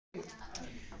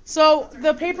So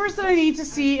the papers that I need to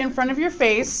see in front of your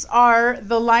face are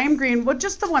the lime green, well,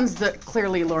 just the ones that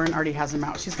clearly Lauren already has them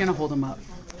out. She's going to hold them up.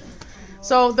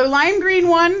 So the lime green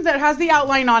one that has the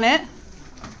outline on it,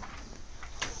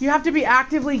 you have to be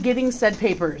actively getting said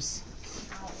papers.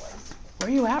 Where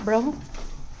are you at, bro?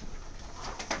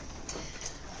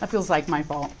 That feels like my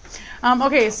fault.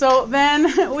 Okay, so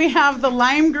then we have the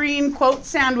lime green quote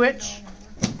sandwich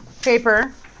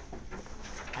paper.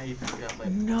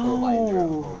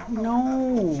 No.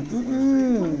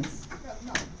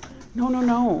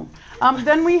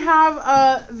 Then we have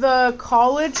the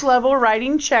college level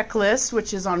writing checklist,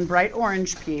 which is on bright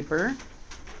orange paper.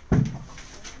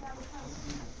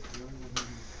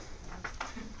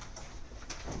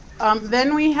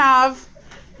 Then we have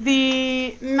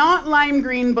the not lime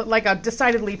green, but like a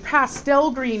decidedly pastel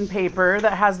green paper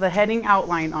that has the heading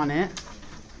outline on it.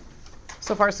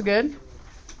 So far, so good.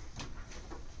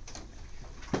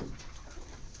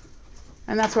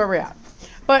 And that's where we're at.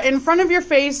 But in front of your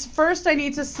face, first I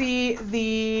need to see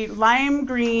the lime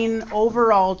green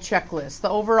overall checklist. The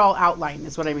overall outline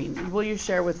is what I mean. Will you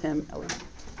share with him, Ellie?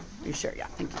 Will you share? Yeah,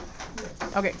 thank you.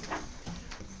 Okay.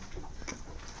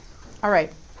 All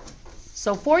right.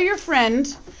 So for your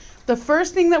friend, the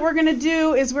first thing that we're going to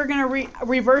do is we're going to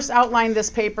reverse outline this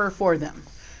paper for them.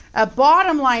 A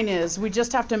bottom line is we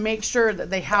just have to make sure that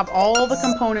they have all the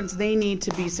components they need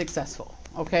to be successful.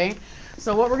 Okay?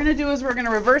 So what we're going to do is we're going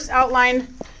to reverse outline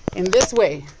in this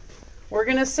way. We're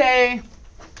going to say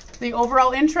the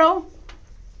overall intro.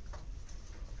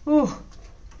 Ooh,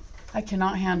 I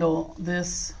cannot handle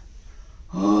this.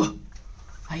 Oh,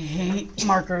 I hate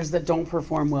markers that don't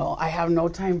perform well. I have no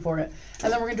time for it.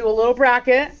 And then we're going to do a little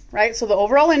bracket, right? So the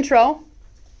overall intro.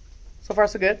 So far,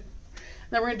 so good.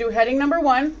 Then we're going to do heading number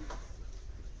 1.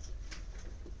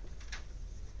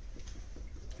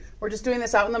 We're just doing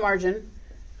this out in the margin.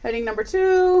 Heading number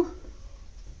 2.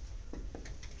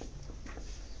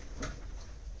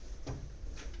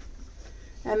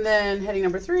 And then heading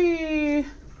number 3.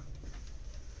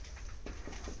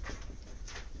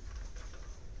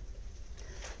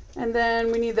 And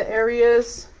then we need the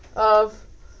areas of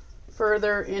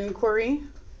further inquiry.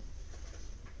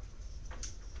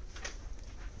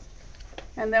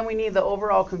 And then we need the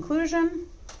overall conclusion.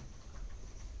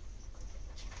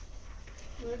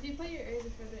 What if you put your areas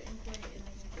of further inquiry in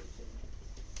the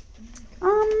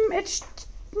conclusion?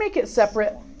 Make it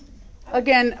separate.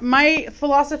 Again, my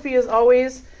philosophy is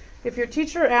always, if your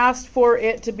teacher asked for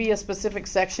it to be a specific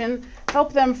section,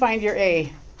 help them find your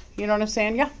A. You know what I'm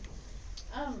saying? Yeah?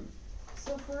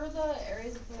 So for the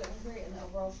areas of further inquiry and the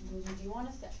overall conclusion, do you want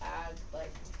us to add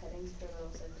like headings for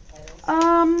those in the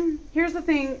titles? Here's the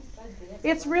thing.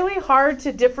 It's really hard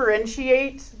to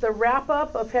differentiate the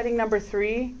wrap-up of heading number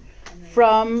 3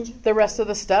 from the rest of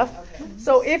the stuff. Okay.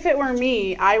 So if it were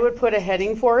me, I would put a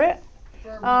heading for it.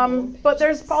 But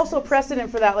there's also precedent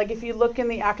for that. Like if you look in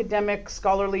the academic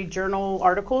scholarly journal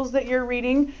articles that you're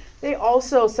reading, they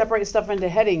also separate stuff into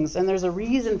headings, and there's a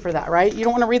reason for that, right? You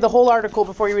don't want to read the whole article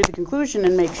before you read the conclusion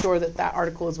and make sure that that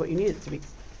article is what you need it to be.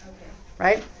 Okay.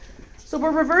 Right? So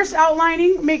we're reverse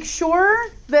outlining. Make sure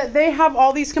that they have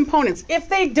all these components. If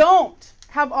they don't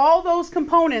have all those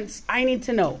components, I need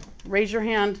to know. Raise your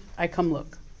hand. I come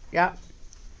look. Yeah?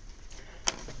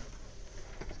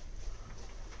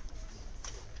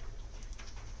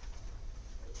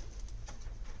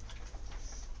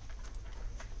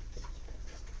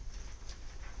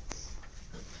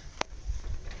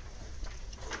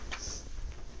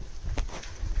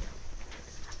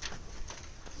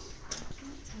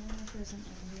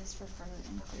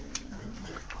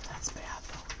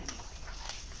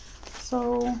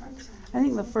 So I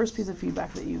think the first piece of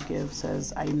feedback that you give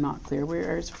says, I'm not clear where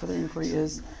areas of further inquiry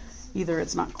is. Either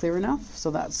it's not clear enough,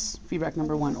 so that's feedback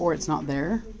number 1, or it's not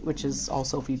there, which is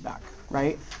also feedback,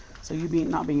 right? So you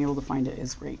not being able to find it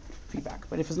is great feedback.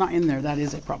 But if it's not in there, that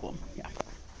is a problem. Yeah.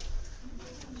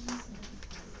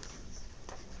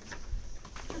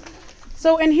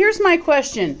 So, and here's my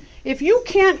question. If you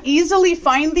can't easily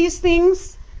find these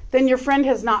things, then your friend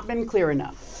has not been clear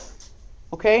enough.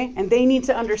 Okay? And they need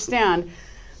to understand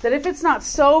that if it's not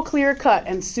so clear cut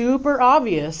and super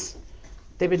obvious,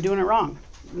 they've been doing it wrong.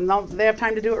 Now they have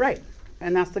time to do it right.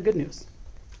 And that's the good news.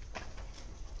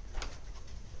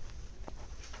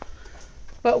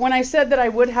 But when I said that I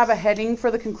would have a heading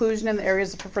for the conclusion and the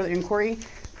areas for further inquiry,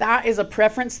 that is a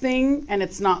preference thing, and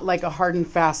it's not like a hard and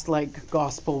fast like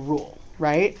gospel rule,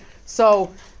 right?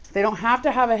 So they don't have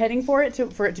to have a heading for it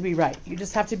to be right. You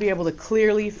just have to be able to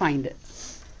clearly find it.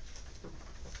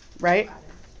 Right?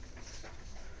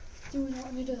 Do we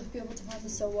not need to be able to find the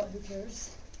so what, who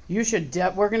cares? You should,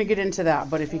 we're going to get into that,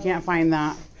 but if you can't find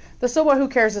that, The so what, who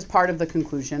cares is part of the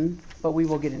conclusion, but we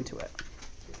will get into it.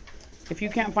 If you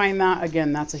can't find that,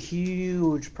 again, that's a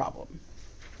huge problem.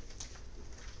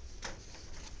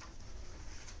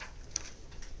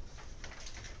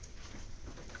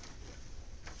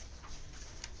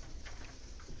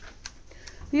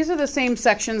 These are the same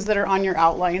sections that are on your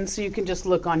outline, so you can just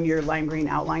look on your lime green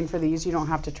outline for these. You don't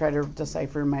have to try to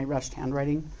decipher my rushed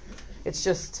handwriting. It's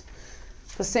just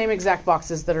the same exact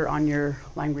boxes that are on your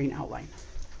lime green outline.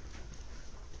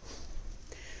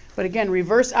 But again,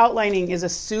 reverse outlining is a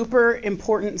super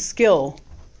important skill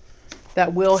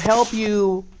that will help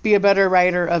you be a better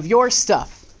writer of your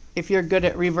stuff if you're good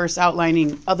at reverse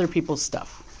outlining other people's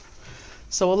stuff.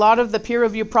 So a lot of the peer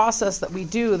review process that we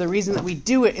do, the reason that we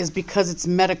do it is because it's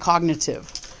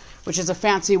metacognitive, which is a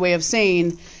fancy way of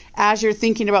saying as you're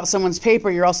thinking about someone's paper,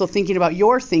 you're also thinking about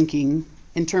your thinking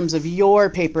in terms of your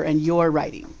paper and your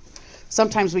writing.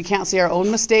 Sometimes we can't see our own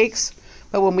mistakes,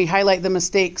 but when we highlight the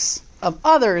mistakes of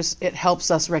others, it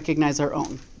helps us recognize our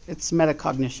own. It's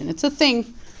metacognition. It's a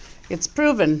thing. It's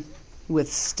proven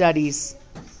with studies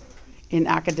in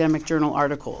academic journal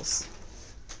articles.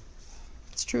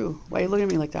 It's true. Why are you looking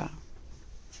at me like that?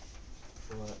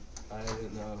 Well, I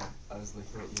didn't know. I was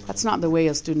looking at you. That's not the way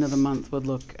a student of the month would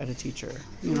look at a teacher.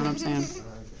 You know what I'm saying?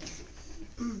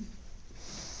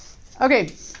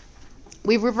 Okay.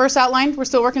 We've reverse outlined. We're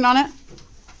still working on it.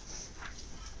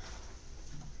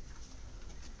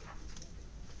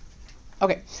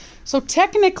 Okay. So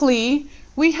technically,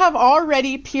 we have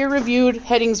already peer-reviewed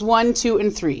headings 1, 2,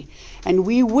 and 3. And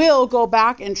we will go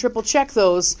back and triple check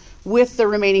those with the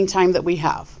remaining time that we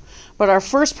have. But our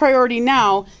first priority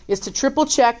now is to triple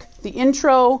check the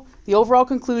intro, the overall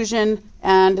conclusion,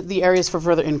 and the areas for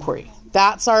further inquiry.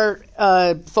 That's our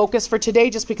focus for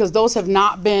today, just because those have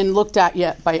not been looked at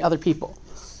yet by other people,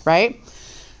 right?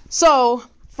 So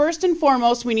first and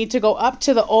foremost, we need to go up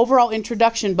to the overall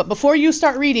introduction. But before you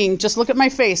start reading, just look at my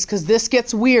face, because this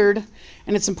gets weird,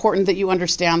 and it's important that you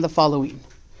understand the following.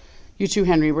 You too,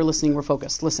 Henry, we're listening, we're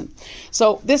focused. Listen.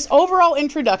 So this overall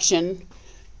introduction,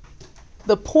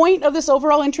 the point of this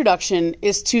overall introduction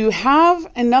is to have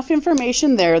enough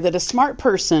information there that a smart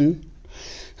person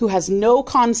who has no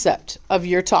concept of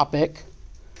your topic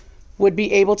would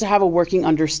be able to have a working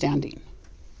understanding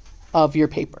of your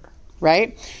paper,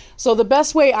 right? So the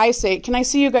best way I say, can I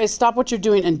see you guys stop what you're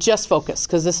doing and just focus,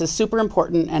 because this is super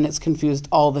important and it's confused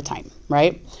all the time,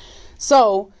 right?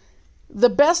 So the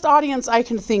best audience I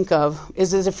can think of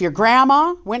is if your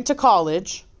grandma went to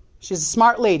college, she's a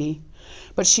smart lady,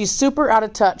 but she's super out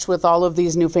of touch with all of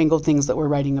these newfangled things that we're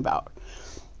writing about.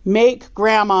 Make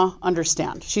grandma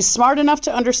understand. She's smart enough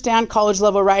to understand college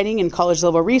level writing and college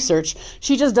level research.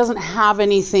 She just doesn't have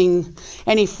any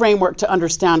framework to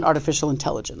understand artificial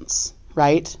intelligence,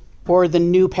 right? Or the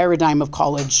new paradigm of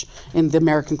college in the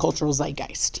American cultural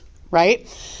zeitgeist, right?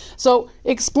 So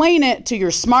explain it to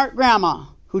your smart grandma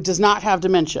who does not have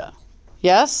dementia.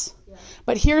 Yes? Yeah.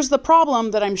 But here's the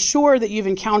problem that I'm sure that you've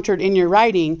encountered in your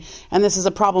writing, and this is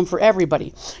a problem for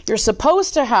everybody. You're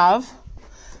supposed to have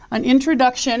an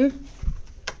introduction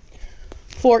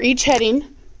for each heading,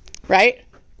 right?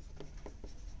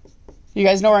 You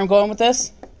guys know where I'm going with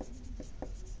this?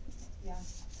 Yeah.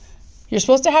 You're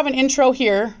supposed to have an intro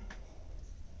here.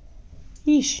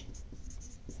 Yeesh.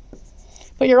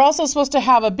 But you're also supposed to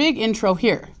have a big intro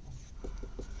here.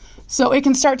 So it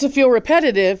can start to feel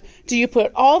repetitive. Do you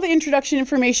put all the introduction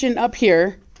information up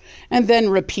here and then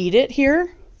repeat it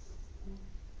here?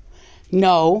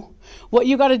 No. What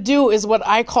you got to do is what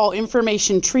I call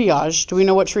information triage. Do we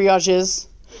know what triage is?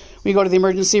 We go to the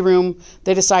emergency room.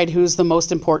 They decide who's the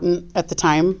most important at the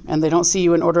time, and they don't see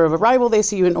you in order of arrival. They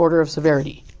see you in order of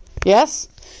severity. Yes?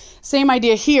 Same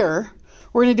idea here.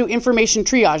 We're going to do information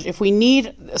triage. If we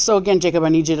need, so again, Jacob, I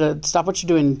need you to stop what you're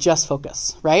doing and just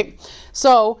focus, right?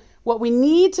 So what we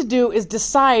need to do is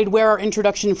decide where our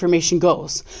introduction information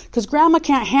goes, because grandma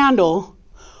can't handle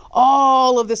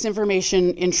all of this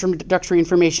information, introductory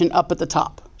information up at the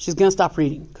top. She's going to stop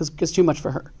reading because it's too much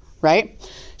for her, right?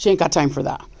 She ain't got time for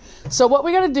that. So what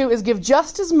we got to do is give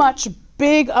just as much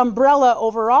big umbrella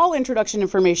overall introduction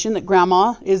information that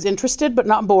grandma is interested but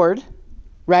not bored,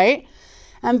 right?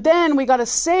 And then we got to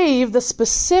save the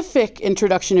specific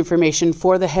introduction information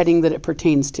for the heading that it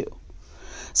pertains to.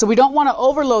 So we don't want to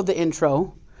overload the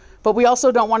intro, but we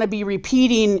also don't want to be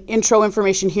repeating intro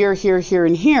information here, here, here,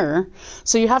 and here.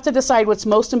 So you have to decide what's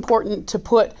most important to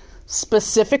put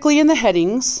specifically in the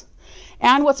headings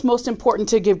and what's most important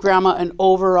to give grandma an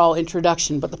overall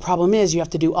introduction. But the problem is you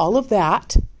have to do all of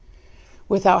that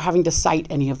without having to cite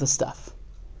any of the stuff.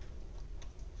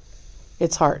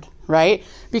 It's hard, right?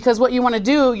 Because what you want to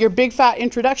do, your big fat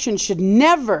introduction should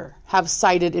never have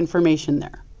cited information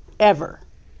there, ever.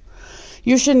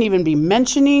 You shouldn't even be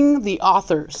mentioning the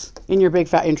authors in your big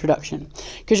fat introduction,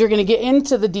 because you're going to get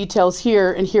into the details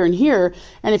here and here and here.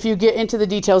 And if you get into the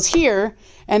details here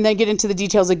and then get into the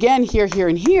details again here, here,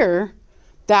 and here,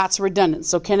 that's redundant.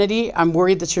 So Kennedy, I'm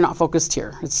worried that you're not focused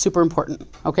here. It's super important,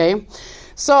 okay?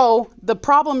 So the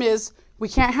problem is we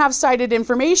can't have cited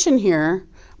information here,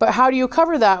 but how do you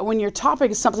cover that when your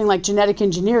topic is something like genetic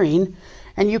engineering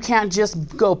and you can't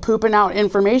just go pooping out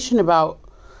information about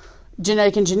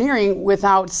genetic engineering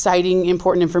without citing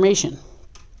important information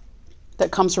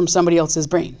that comes from somebody else's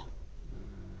brain?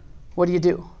 What do?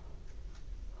 Generalize.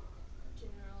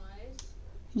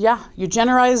 Yeah, you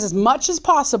generalize as much as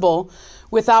possible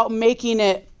without making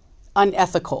it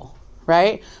unethical,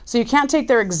 right? So you can't take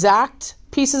their exact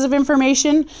pieces of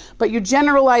information, but you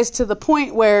generalize to the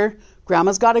point where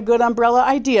grandma's got a good umbrella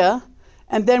idea,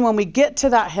 and then when we get to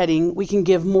that heading, we can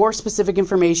give more specific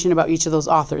information about each of those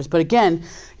authors. But again,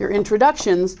 your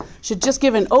introductions should just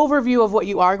give an overview of what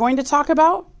you are going to talk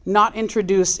about, not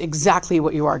introduce exactly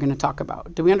what you are going to talk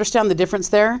about. Do we understand the difference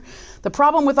there? The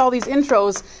problem with all these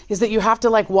intros is that you have to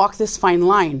like walk this fine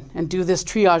line and do this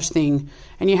triage thing,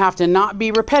 and you have to not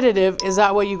be repetitive. Is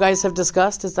that what you guys have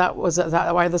discussed? Was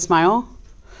that why the smile?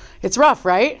 It's rough,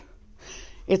 right?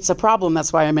 It's a problem.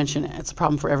 That's why I mention it. It's a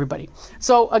problem for everybody.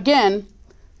 So again,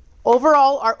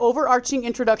 overall, our overarching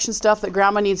introduction stuff that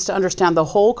grandma needs to understand the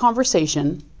whole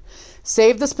conversation.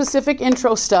 Save the specific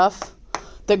intro stuff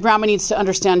that grandma needs to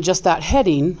understand just that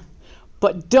heading,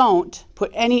 but don't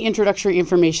put any introductory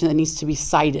information that needs to be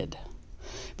cited,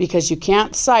 because you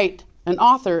can't cite an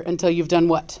author until you've done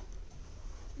what?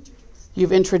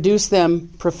 You've introduced them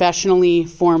professionally,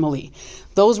 formally.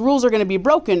 Those rules are going to be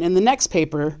broken in the next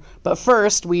paper, but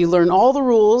first we learn all the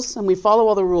rules and we follow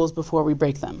all the rules before we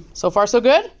break them. So far, so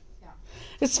good? Yeah.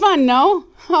 It's fun, no?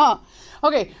 Huh.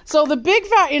 Okay, so the big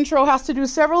fat intro has to do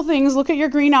several things. Look at your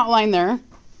green outline there.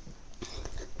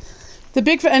 The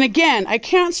big fat, and again, I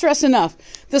can't stress enough,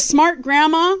 the smart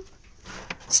grandma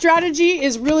strategy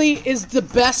is the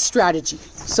best strategy.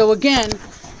 So again,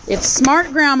 it's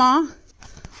smart grandma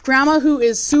who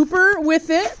is super with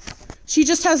it. She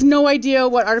just has no idea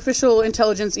what artificial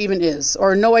intelligence even is,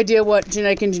 or no idea what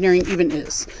genetic engineering even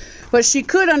is. But she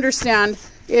could understand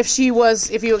if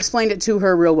you explained it to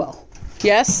her real well.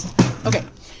 Yes? Okay.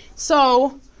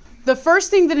 So the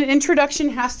first thing that an introduction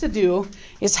has to do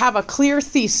is have a clear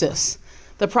thesis.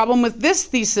 The problem with this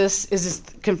thesis is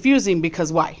it's confusing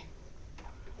because why?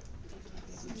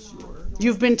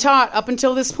 You've been taught up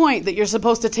until this point that you're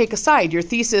supposed to take a side. Your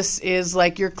thesis is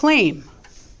like your claim.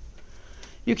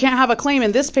 You can't have a claim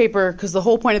in this paper because the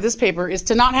whole point of this paper is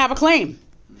to not have a claim.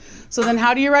 So then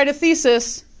how do you write a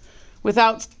thesis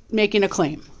without making a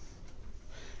claim?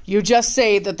 You just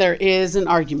say that there is an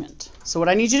argument. So what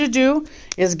I need you to do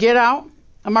is get out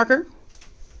a marker.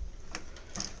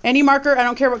 Any marker, I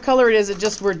don't care what color it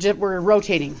is, we're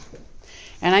rotating.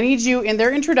 And I need you in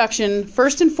their introduction,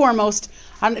 first and foremost,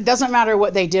 it doesn't matter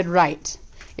what they did right.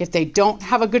 If they don't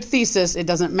have a good thesis, it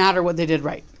doesn't matter what they did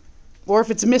right. Or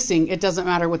if it's missing, it doesn't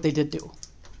matter what they did do,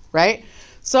 right?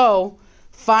 So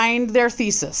find their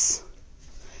thesis.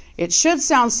 It should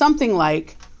sound something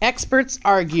like, experts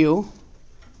argue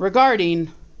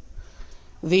regarding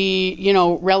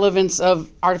the, relevance of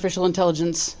artificial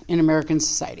intelligence in American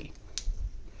society.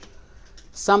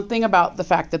 Something about the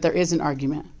fact that there is an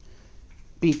argument.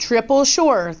 Be triple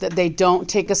sure that they don't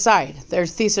take a side. Their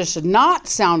thesis should not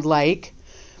sound like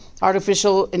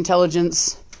artificial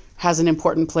intelligence has an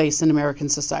important place in American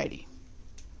society.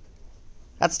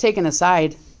 That's taken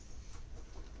aside.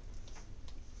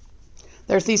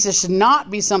 Their thesis should not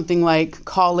be something like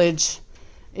college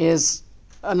is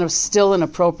still an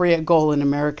appropriate goal in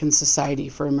American society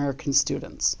for American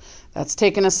students. That's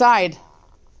taken aside.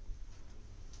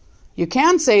 You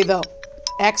can say, though,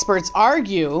 experts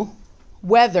argue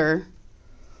whether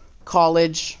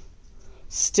college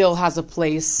still has a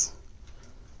place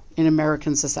in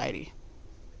American society,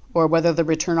 or whether the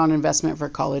return on investment for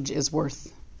college is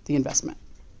worth the investment.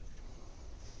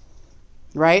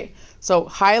 Right? So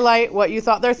highlight what you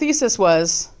thought their thesis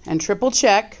was and triple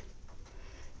check.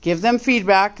 Give them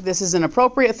feedback. This is an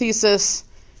appropriate thesis.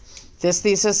 This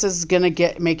thesis is going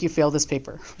to make you fail this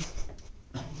paper.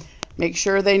 Make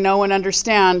sure they know and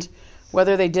understand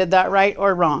whether they did that right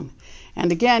or wrong.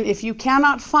 And again, if you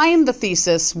cannot find the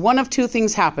thesis, one of two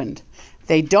things happened.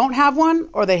 They don't have one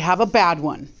or they have a bad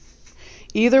one.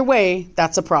 Either way,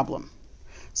 that's a problem.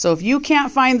 So if you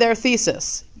can't find their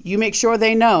thesis, you make sure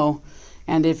they know.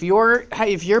 And if your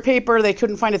paper, they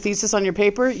couldn't find a thesis on your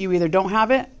paper, you either don't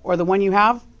have it or the one you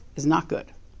have is not good.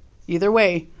 Either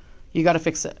way, you got to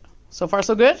fix it. So far,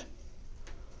 so good?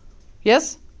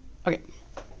 Yes? Okay.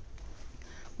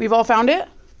 We've all found it?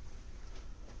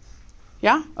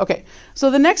 Yeah? Okay.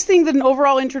 So the next thing that an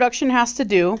overall introduction has to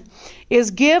do is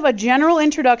give a general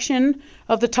introduction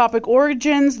of the topic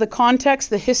origins, the context,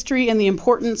 the history, and the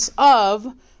importance of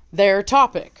their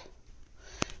topic.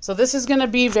 So this is going to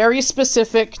be very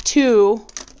specific to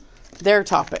their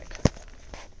topic.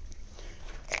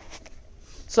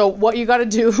 So what you got to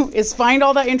do is find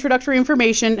all that introductory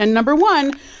information, and number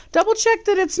one, double check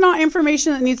that it's not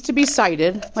information that needs to be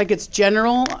cited, like it's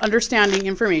general understanding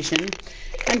information,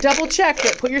 and double check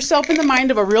that, put yourself in the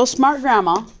mind of a real smart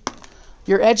grandma.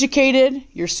 You're educated,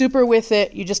 you're super with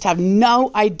it, you just have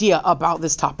no idea about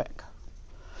this topic.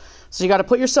 So you got to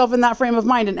put yourself in that frame of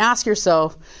mind and ask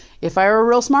yourself, if I were a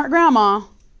real smart grandma,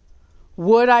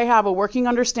 would I have a working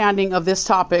understanding of this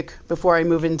topic before I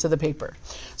move into the paper?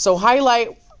 So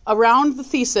highlight around the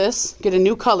thesis, get a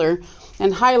new color,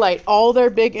 and highlight all their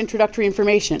big introductory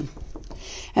information.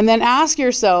 And then ask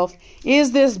yourself,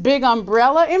 is this big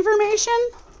umbrella information?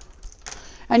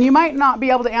 And you might not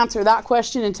be able to answer that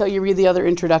question until you read the other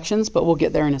introductions, but we'll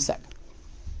get there in a sec.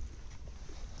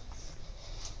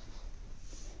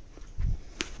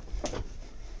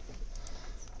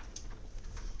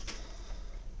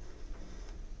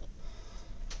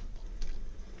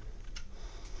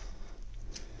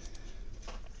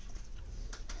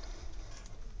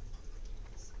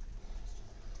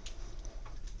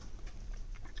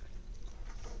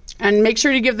 And make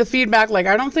sure to give the feedback, like,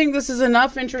 I don't think this is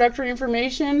enough introductory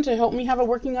information to help me have a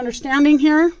working understanding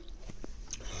here.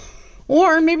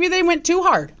 Or maybe they went too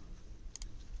hard.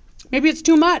 Maybe it's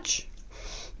too much.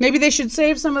 Maybe they should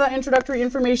save some of that introductory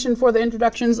information for the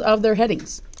introductions of their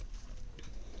headings.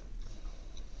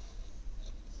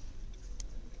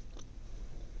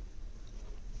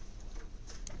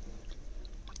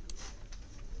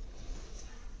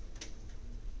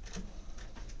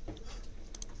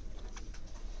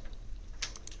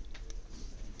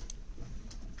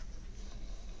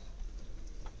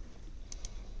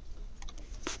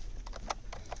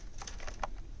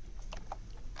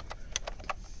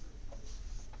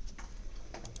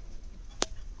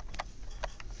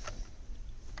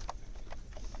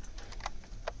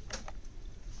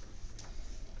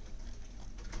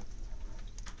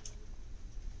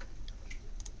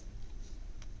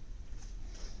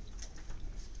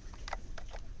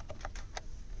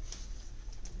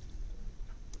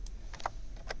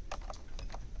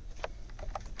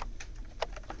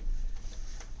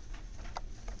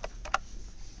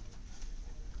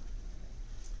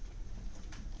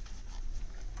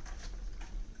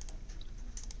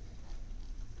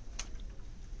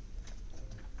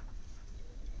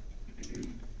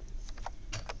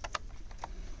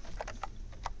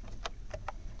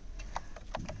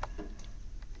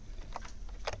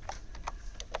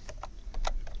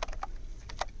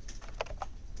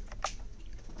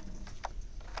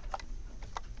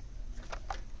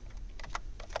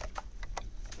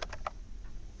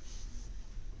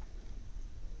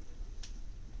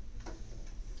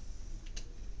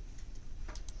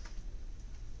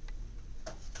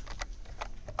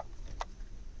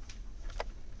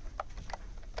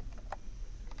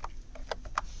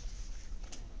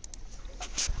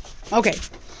 Okay.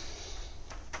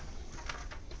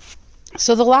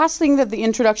 So the last thing that the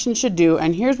introduction should do,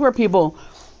 and here's where people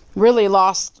really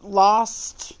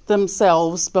lost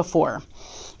themselves before,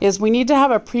 is we need to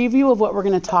have a preview of what we're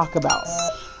going to talk about.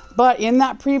 But in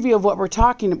that preview of what we're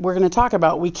going to talk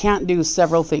about, we can't do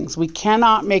several things. We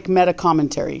cannot make meta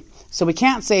commentary. So we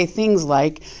can't say things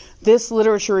like, this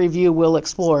literature review will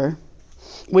explore.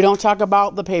 We don't talk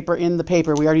about the paper in the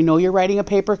paper. We already know you're writing a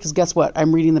paper because guess what?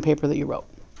 I'm reading the paper that you wrote,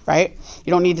 right?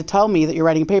 You don't need to tell me that you're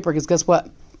writing a paper because guess what?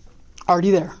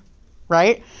 Already there,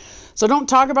 right? So don't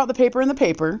talk about the paper in the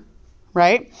paper,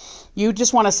 right? You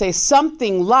just want to say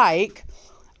something like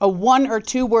a 1 or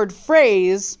 2 word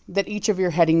phrase that each of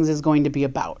your headings is going to be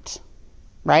about,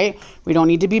 right? We don't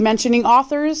need to be mentioning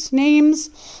authors' names.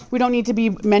 We don't need to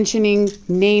be mentioning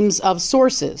names of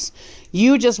sources.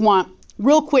 You just want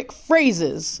real quick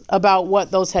phrases about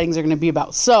what those headings are going to be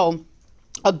about. So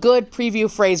a good preview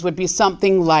phrase would be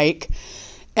something like,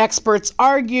 experts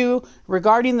argue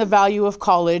regarding the value of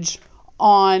college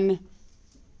on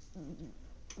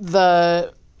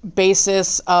the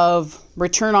basis of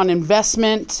return on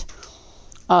investment,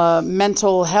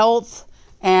 mental health,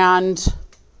 and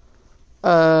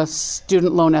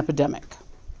student loan epidemic.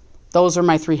 Those are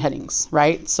my 3 headings,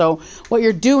 right? So what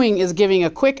you're doing is giving a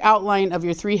quick outline of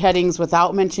your 3 headings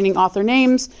without mentioning author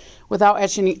names, without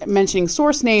mentioning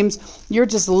source names. You're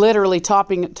just literally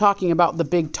talking about the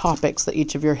big topics that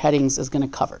each of your headings is going to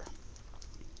cover,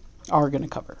 are going to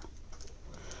cover.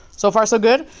 So far, so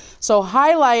good? So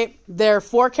highlight their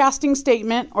forecasting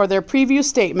statement or their preview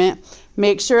statement.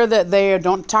 Make sure that they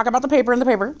don't talk about the paper in the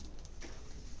paper.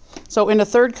 So in the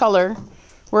third color,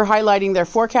 we're highlighting their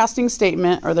forecasting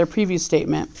statement or their preview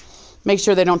statement. Make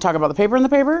sure they don't talk about the paper in the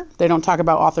paper. They don't talk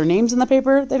about author names in the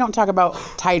paper. They don't talk about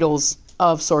titles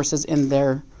of sources in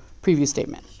their preview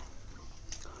statement.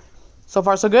 So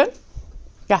far, so good?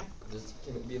 Yeah.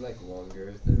 Can it be like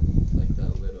longer than like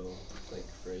that little like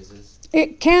phrases?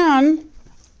 It can,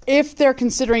 if they're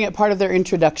considering it part of their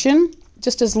introduction,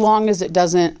 just as long as it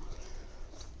doesn't.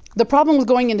 The problem with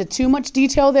going into too much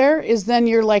detail there is then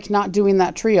you're like not doing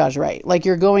that triage right. Like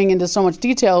you're going into so much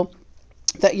detail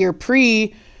that you're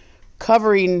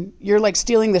covering, you're like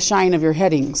stealing the shine of your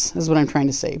headings, is what I'm trying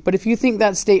to say. But if you think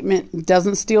that statement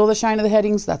doesn't steal the shine of the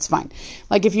headings, that's fine.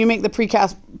 Like if you make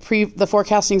the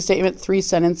forecasting statement 3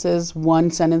 sentences,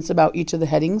 1 sentence about each of the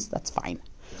headings, that's fine.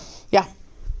 Yeah.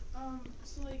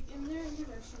 So like in their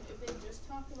introduction, if they just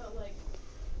talk about like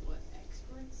what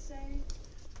experts say,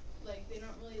 like they don't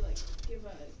really like give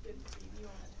a good preview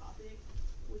on the topic,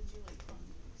 would you like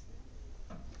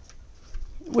fix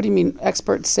that? What do you mean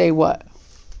experts say what?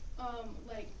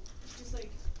 Like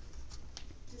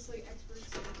experts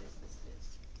say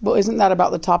this. Well, isn't that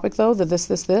about the topic, though? The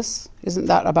this? Isn't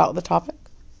that about the topic?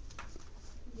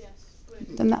 Yes,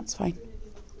 but Then that's fine. wouldn't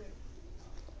it be clear?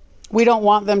 We don't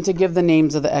want them to give the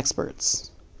names of the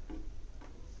experts.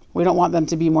 We don't want them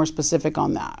to be more specific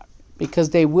on that because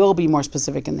they will be more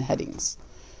specific in the headings.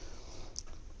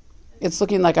 It's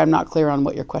looking like I'm not clear on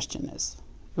what your question is.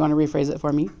 You want to rephrase it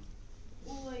for me?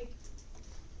 Well, like,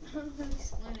 I don't know how to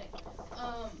explain it. Like, I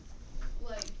don't know. Oh,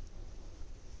 never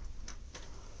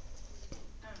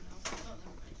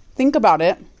mind. Think about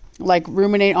it, like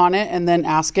ruminate on it, and then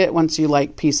ask it once you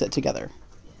like piece it together.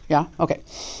 Yeah? Okay.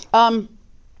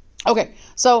 Okay,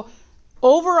 so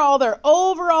their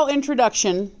overall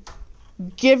introduction,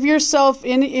 give yourself,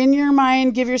 in your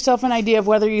mind, give yourself an idea of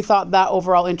whether you thought that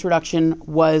overall introduction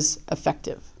was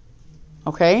effective.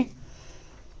 Okay?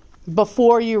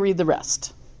 Before you read the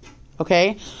rest.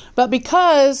 Okay? But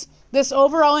because this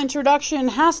overall introduction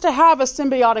has to have a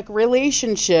symbiotic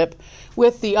relationship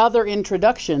with the other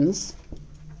introductions,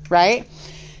 right?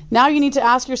 Now you need to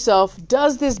ask yourself,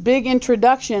 does this big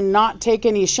introduction not take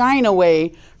any shine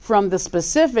away from the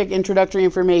specific introductory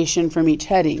information from each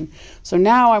heading? So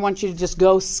now I want you to just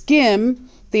go skim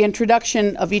the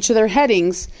introduction of each of their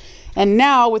headings. And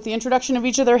now with the introduction of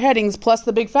each of their headings plus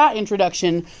the big fat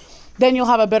introduction, then you'll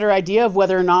have a better idea of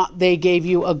whether or not they gave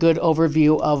you a good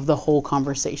overview of the whole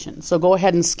conversation. So go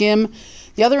ahead and skim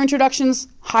the other introductions,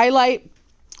 highlight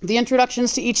the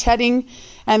introductions to each heading,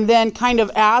 and then kind of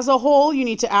as a whole, you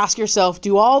need to ask yourself,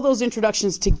 do all those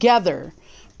introductions together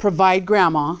provide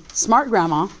smart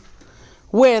grandma,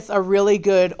 with a really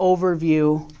good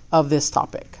overview of this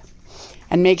topic?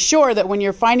 And make sure that when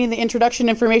you're finding the introduction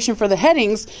information for the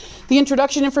headings, the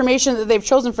introduction information that they've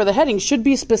chosen for the heading should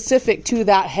be specific to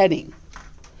that heading.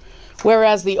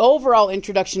 Whereas the overall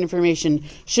introduction information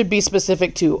should be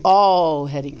specific to all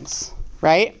headings,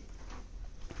 right?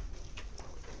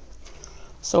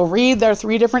 So read their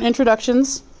 3 different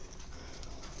introductions.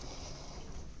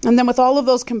 And then with all of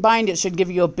those combined, it should give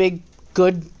you a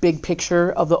good big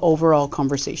picture of the overall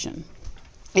conversation.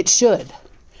 It should.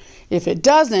 If it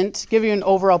doesn't give you an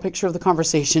overall picture of the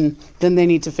conversation, then they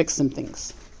need to fix some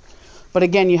things. But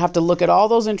again, you have to look at all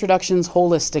those introductions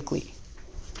holistically.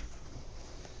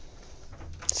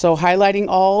 So highlighting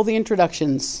all the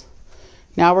introductions.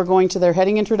 Now we're going to their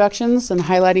heading introductions and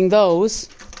highlighting those.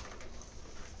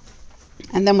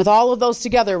 And then with all of those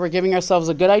together, we're giving ourselves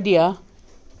a good idea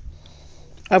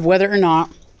of whether or not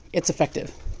it's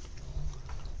effective.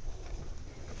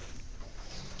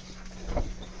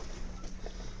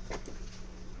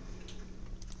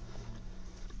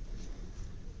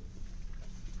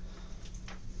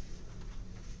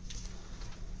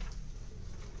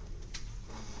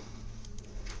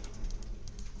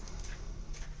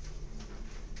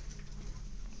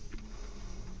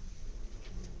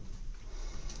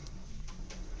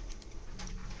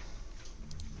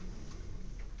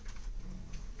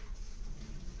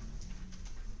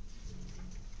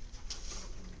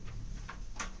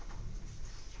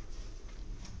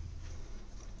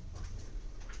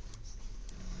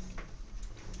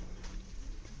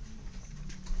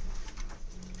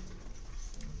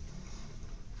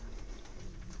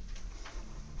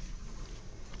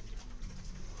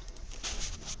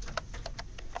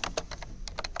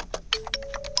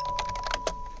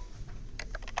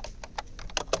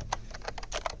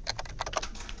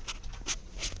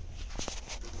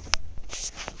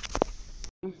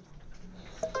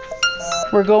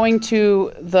 we're going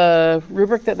to the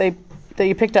rubric that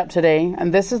you picked up today,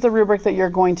 and this is the rubric that you're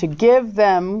going to give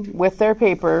them with their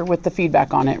paper with the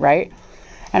feedback on it, right?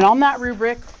 And on that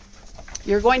rubric,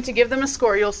 you're going to give them a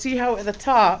score. You'll see how at the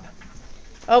top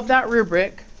of that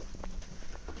rubric,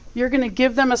 you're going to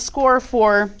give them a score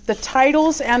for the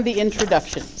titles and the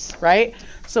introductions, right?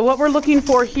 So what we're looking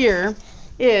for here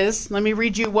is, let me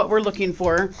read you what we're looking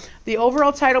for. The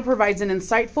overall title provides an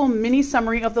insightful mini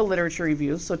summary of the literature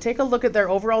review. So take a look at their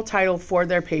overall title for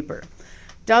their paper.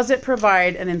 Does it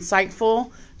provide an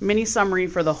insightful mini summary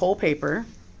for the whole paper,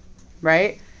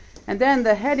 right? And then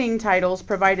the heading titles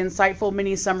provide insightful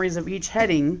mini summaries of each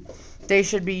heading. They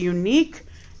should be unique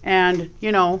and,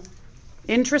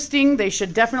 interesting. They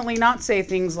should definitely not say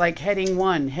things like heading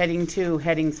 1, heading 2,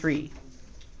 heading 3,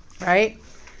 right?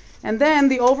 And then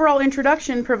the overall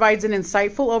introduction provides an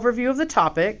insightful overview of the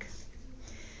topic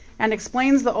and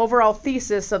explains the overall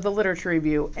thesis of the literature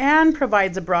review and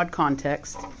provides a broad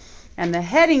context. And the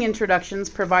heading introductions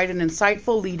provide an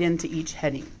insightful lead into each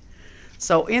heading.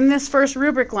 So in this first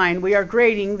rubric line, we are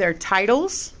grading their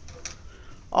titles,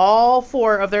 all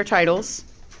 4 of their titles,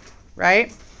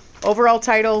 right? Overall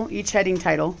title, each heading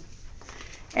title.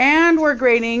 And we're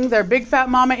grading their Big Fat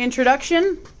Mama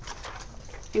introduction,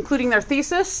 including their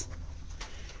thesis,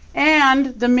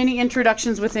 and the mini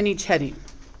introductions within each heading.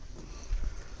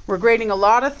 We're grading a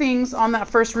lot of things on that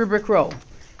first rubric row.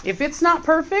 If it's not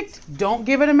perfect, don't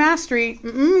give it a mastery.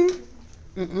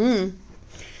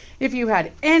 If you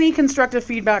had any constructive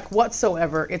feedback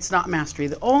whatsoever, it's not mastery.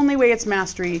 The only way it's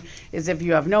mastery is if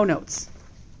you have no notes.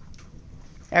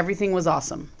 Everything was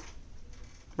awesome,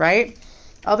 right?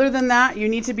 Other than that, you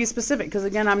need to be specific, because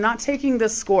again, I'm not taking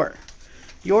this score.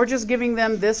 You're just giving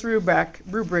them this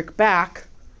rubric back,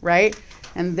 right?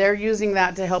 And they're using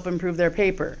that to help improve their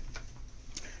paper.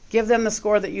 Give them the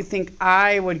score that you think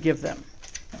I would give them.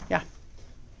 Yeah.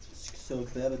 So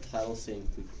if they have a title saying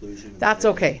conclusion, that's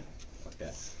okay.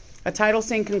 Okay. A title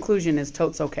saying conclusion is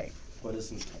totes okay. But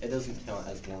it doesn't count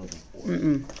as one of the 4.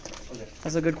 Okay.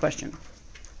 That's a good question.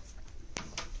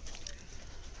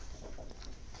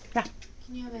 Yeah.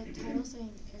 Can you have a title saying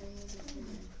areas of further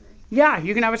inquiry? Yeah,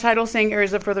 you can have a title saying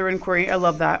areas of further inquiry. I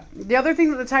love that. The other thing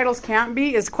that the titles can't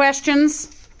be is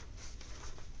questions.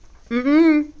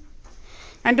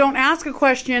 And don't ask a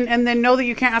question and then know that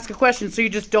you can't ask a question, so you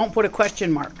just don't put a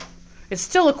question mark. It's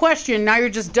still a question, now you're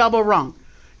just double wrong.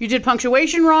 You did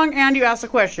punctuation wrong and you asked a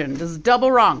question. This is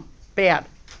double wrong. Bad.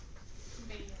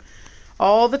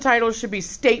 All the titles should be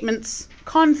statements,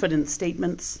 confident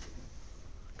statements,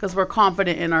 because we're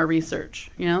confident in our research.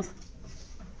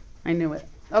 I knew it.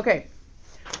 Okay.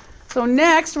 So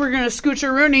next, we're going to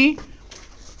scooch-a-rooney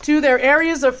to their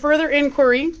areas of further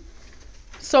inquiry.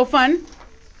 So fun.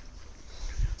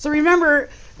 So remember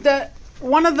that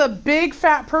one of the big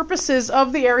fat purposes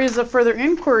of the areas of further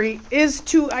inquiry is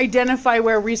to identify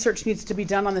where research needs to be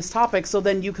done on this topic, so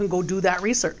then you can go do that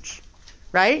research,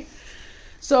 right?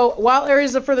 So while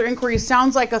areas of further inquiry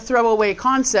sounds like a throwaway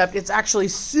concept, it's actually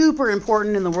super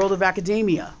important in the world of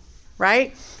academia,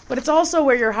 right? But it's also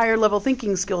where your higher level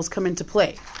thinking skills come into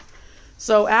play.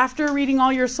 So after reading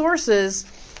all your sources,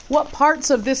 what parts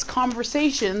of this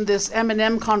conversation, this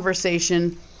M&M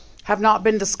conversation, have not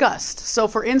been discussed? So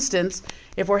for instance,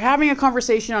 if we're having a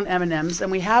conversation on M&Ms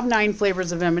and we have 9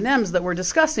 flavors of M&Ms that we're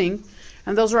discussing,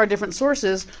 and those are our different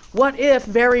sources, what if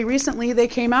very recently they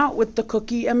came out with the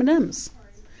cookie M&Ms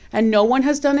and no one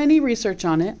has done any research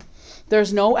on it?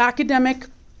 There's no academic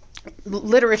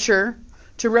literature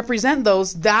to represent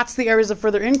those. That's the areas of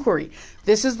further inquiry.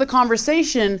 This is the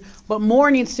conversation, but more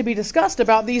needs to be discussed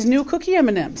about these new cookie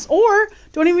M&Ms. Or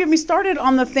don't even get me started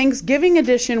on the Thanksgiving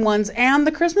edition ones and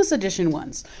the Christmas edition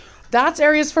ones. That's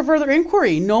areas for further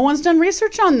inquiry. No one's done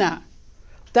research on that.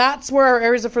 That's where our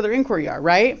areas of further inquiry are,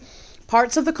 right?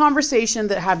 Parts of the conversation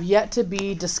that have yet to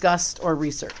be discussed or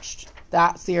researched.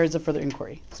 That's the areas of further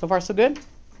inquiry. So far, so good?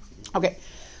 Okay.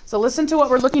 So listen to what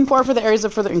we're looking for the areas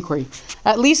of further inquiry.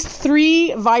 At least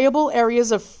 3 viable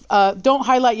areas of, don't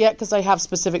highlight yet because I have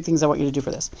specific things I want you to do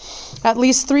for this. At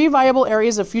least 3 viable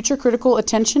areas of future critical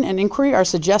attention and inquiry are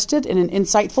suggested in an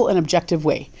insightful and objective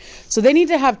way. So they need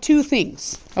to have 2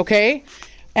 things, okay?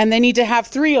 And they need to have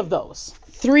 3 of those.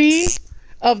 3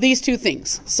 of these 2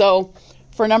 things. So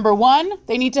for number 1,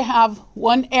 they need to have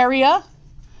 1 area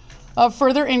of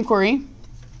further inquiry.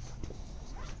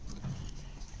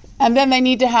 And then they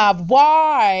need to have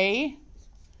why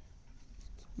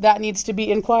that needs to be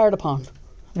inquired upon.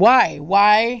 Why?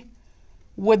 Why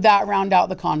would that round out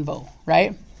the convo,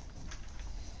 right?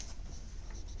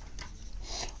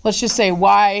 Let's just say,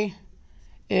 why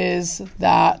is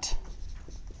that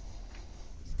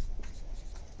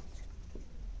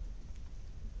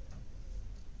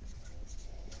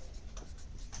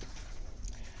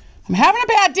I'm having a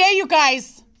bad day, you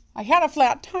guys. I had a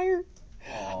flat tire.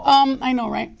 I know,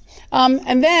 right?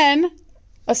 And then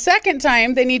a second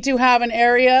time, they need to have an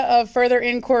area of further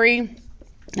inquiry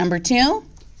number 2.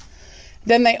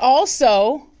 Then they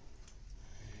also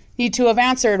need to have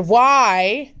answered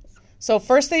why. So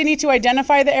first they need to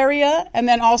identify the area, and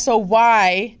then also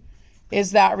why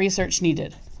is that research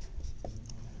needed?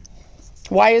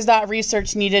 Why is that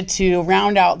research needed to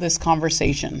round out this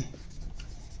conversation?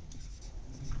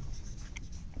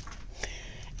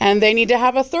 And they need to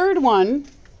have a third one.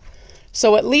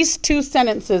 So at least 2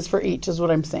 sentences for each is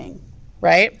what I'm saying,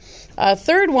 right? A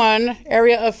third one,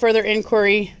 area of further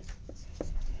inquiry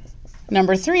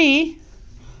number 3,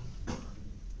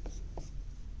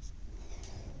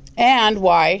 and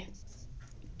why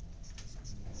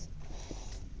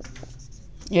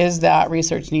is that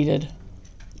research needed?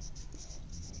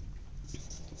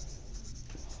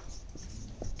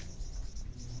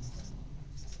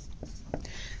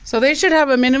 So they should have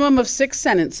a minimum of 6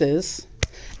 sentences,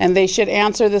 and they should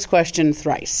answer this question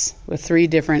thrice with 3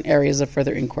 different areas of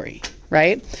further inquiry,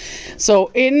 right?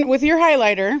 So with your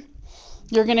highlighter,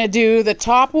 you're going to do the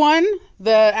top one,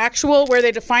 the actual where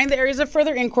they define the areas of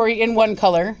further inquiry in one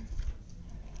color.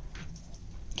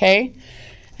 Okay?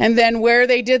 And then where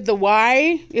they did the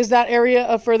why is that area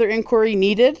of further inquiry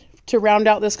needed to round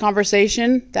out this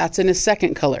conversation, that's in a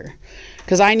second color.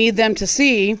 Because I need them to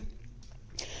see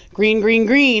green, green,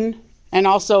 green, and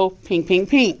also pink, pink,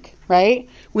 pink, right?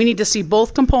 We need to see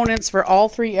both components for all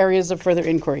 3 areas of further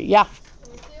inquiry. Yeah?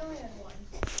 What if they only had one?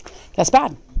 That's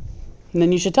bad. And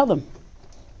then you should tell them.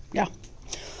 Yeah.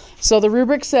 So the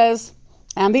rubric says,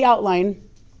 and the outline,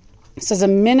 says a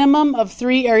minimum of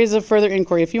 3 areas of further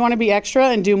inquiry. If you want to be extra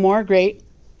and do more, great.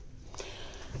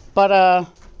 But a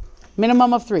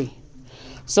minimum of 3.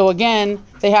 So again,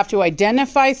 they have to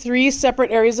identify 3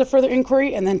 separate areas of further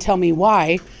inquiry and then tell me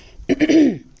why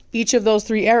each of those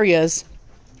 3 areas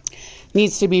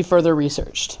needs to be further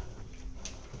researched.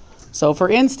 So for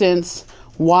instance,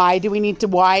 well,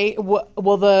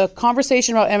 the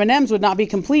conversation about M&Ms would not be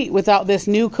complete without this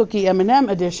new cookie M&M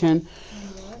edition.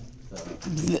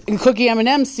 The cookie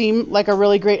M&Ms seem like a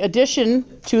really great addition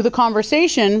to the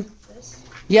conversation,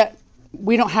 yet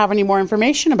we don't have any more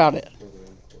information about it.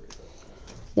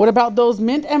 What about those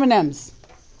mint M&Ms?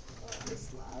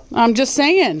 I'm just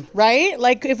saying, right?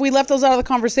 Like if we left those out of the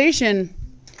conversation,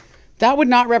 that would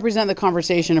not represent the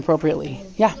conversation appropriately.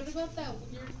 Yeah. What about that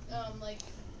weird, they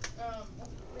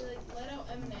let out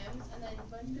M&Ms and then a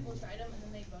bunch of people tried them and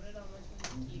then they voted on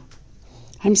which one to keep?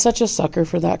 I'm such a sucker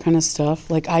for that kind of stuff.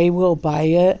 Like I will buy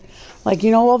it. Like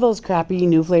all those crappy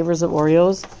new flavors of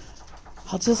Oreos.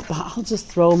 I'll just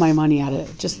throw my money at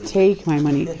it. Just take my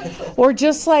money. Or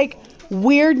just like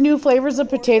weird new flavors of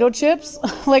potato chips.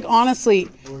 Like honestly,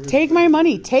 take my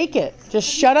money. Take it. Just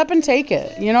shut up and take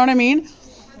it. You know what I mean?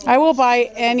 I will buy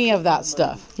any of that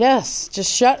stuff. Yes, just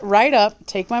shut right up.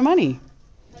 Take my money.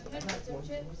 Have you had ketchup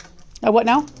chips? What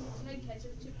now? Have you had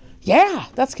ketchup chips? Yeah,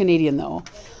 that's Canadian though.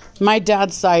 My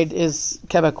dad's side is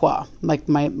Quebecois. Like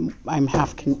I'm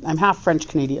half French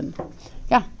Canadian.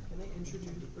 Yeah. Can they introduce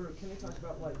or can they talk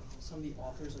about like some of the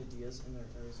author's ideas in their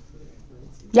areas of further inquiry?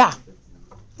 Yeah.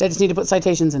 They just need to put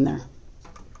citations in there.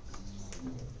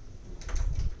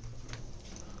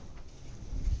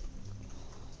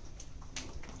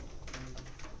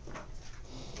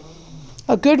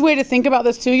 A good way to think about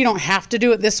this too, you don't have to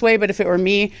do it this way, but if it were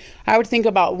me, I would think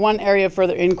about one area of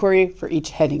further inquiry for each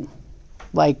heading.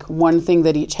 Like one thing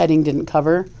that each heading didn't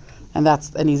cover, and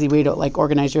that's an easy way to like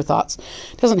organize your thoughts.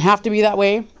 It doesn't have to be that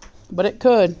way, but it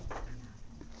could.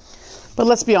 But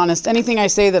let's be honest, anything I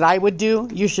say that I would do,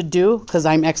 you should do, because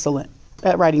I'm excellent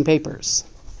at writing papers.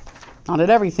 Not at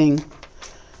everything,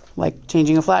 like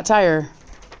changing a flat tire,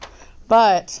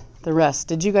 but the rest.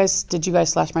 Did you guys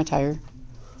slash my tire?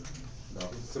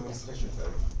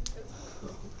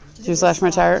 Did you slash my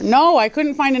tire? No, I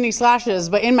couldn't find any slashes,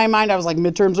 but in my mind I was like,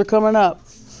 midterms are coming up.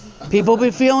 People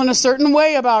be feeling a certain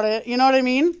way about it. You know what I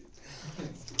mean?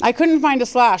 I couldn't find a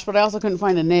slash, but I also couldn't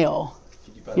find a nail.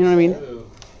 You know what I mean?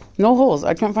 No holes.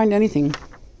 I couldn't find anything.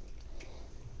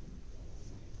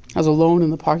 I was alone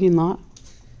in the parking lot.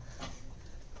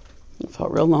 It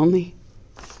felt real lonely.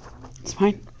 It's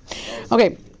fine.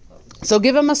 Okay, so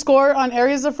give them a score on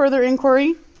areas of further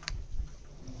inquiry.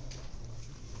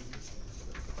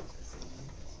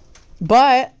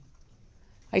 But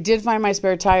I did find my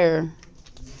spare tire,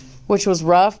 which was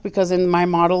rough because in my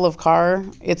model of car,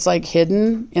 it's like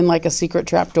hidden in like a secret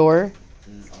trap door.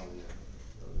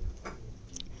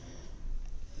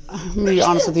 I'm going to be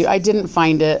honest with you. I didn't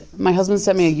find it. My husband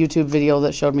sent me a YouTube video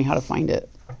that showed me how to find it.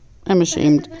 I'm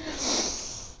ashamed.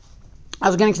 I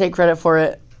was going to take credit for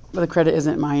it, the credit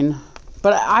isn't mine.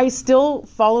 But I still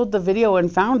followed the video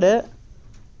and found it.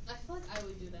 I feel like I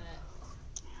would do that.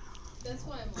 That's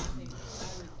why I'm laughing. I would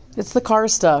do that. It's the car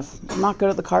stuff. I'm not good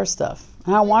at the car stuff.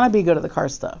 And I want to be good at the car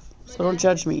stuff. So don't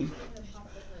judge me.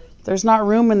 There's not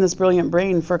room in this brilliant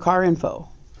brain for car info.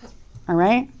 All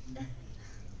right?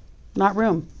 Not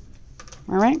room.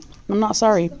 All right? I'm not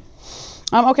sorry.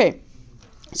 Okay.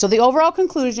 So the overall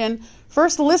conclusion,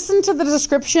 first listen to the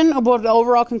description of what the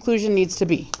overall conclusion needs to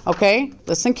be. Okay?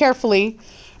 Listen carefully,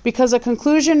 because a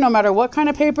conclusion, no matter what kind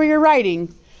of paper you're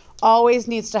writing, always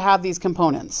needs to have these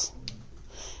components.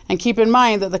 And keep in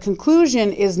mind that the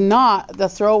conclusion is not the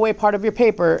throwaway part of your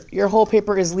paper. Your whole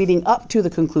paper is leading up to the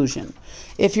conclusion.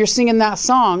 If you're singing that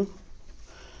song,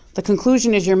 the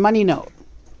conclusion is your money note.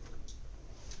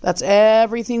 That's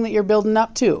everything that you're building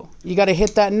up to. You got to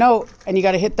hit that note, and you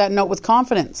got to hit that note with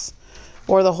confidence,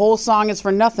 or the whole song is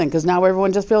for nothing, because now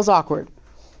everyone just feels awkward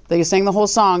that you sang the whole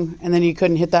song and then you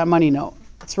couldn't hit that money note.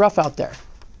 It's rough out there.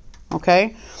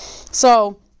 Okay?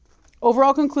 So,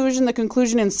 overall conclusion, the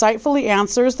conclusion insightfully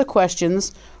answers the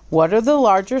questions, what are the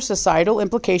larger societal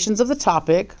implications of the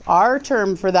topic? Our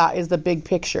term for that is the big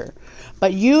picture.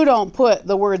 But you don't put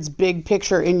the words big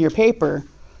picture in your paper,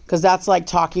 because that's like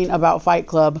talking about Fight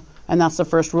Club, and that's the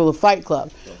first rule of Fight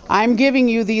Club. I'm giving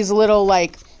you these little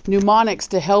like mnemonics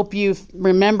to help you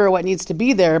remember what needs to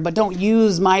be there, but don't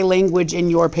use my language in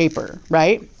your paper,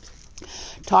 right?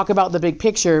 Talk about the big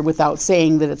picture without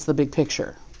saying that it's the big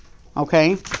picture.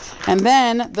 Okay? And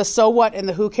then the so what and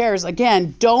the who cares.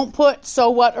 Again, don't put so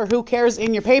what or who cares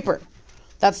in your paper.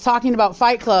 That's talking about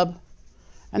Fight Club,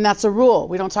 and that's a rule.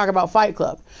 We don't talk about Fight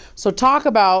Club. So talk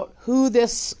about who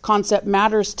this concept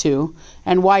matters to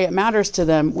and why it matters to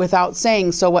them without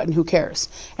saying so what and who cares.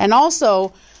 And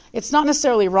also, it's not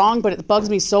necessarily wrong, but it bugs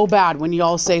me so bad when you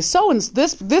all say, so and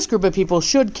this group of people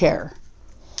should care.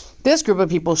 This group of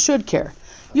people should care.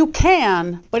 You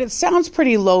can, but it sounds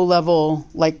pretty low level,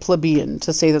 like plebeian,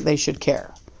 to say that they should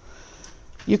care.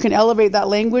 You can elevate that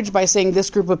language by saying this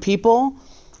group of people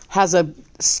has a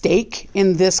stake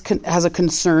in this, has a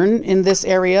concern in this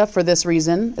area for this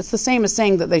reason. It's the same as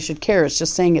saying that they should care. It's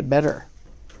just saying it better.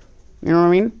 You know what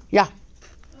I mean? Yeah.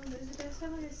 Does it guys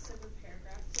have like a separate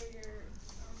paragraph for your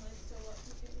like so what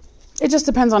page? It just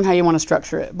depends on how you want to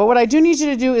structure it. But what I do need you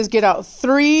to do is get out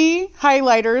 3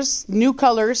 highlighters, new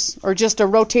colors, or just a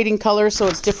rotating color so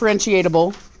it's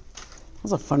differentiatable.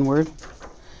 That's a fun word.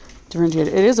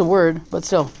 Differentiated. It is a word, but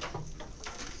still.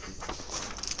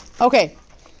 Okay.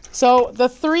 So the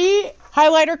 3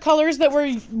 highlighter colors that were,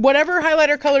 whatever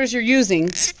highlighter colors you're using,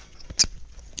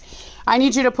 I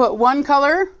need you to put one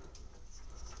color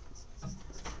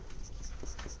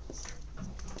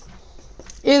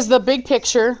is the big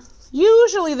picture.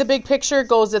 Usually the big picture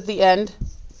goes at the end.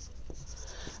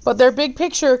 But their big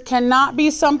picture cannot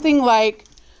be something like,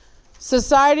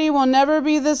 society will never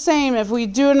be the same if we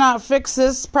do not fix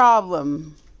this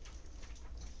problem.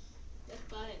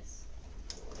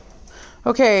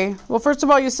 Okay, well, first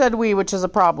of all, you said we, which is a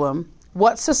problem.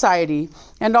 What society?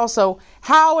 And also,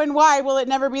 how and why will it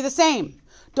never be the same?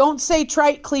 Don't say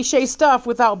trite, cliche stuff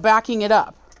without backing it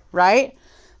up, right?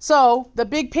 So, the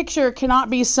big picture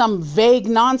cannot be some vague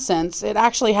nonsense. It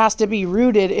actually has to be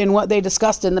rooted in what they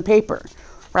discussed in the paper,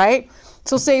 right?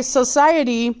 So, say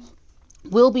society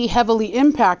will be heavily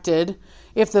impacted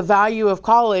if the value of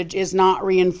college is not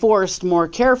reinforced more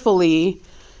carefully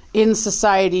in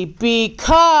society,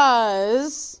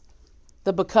 because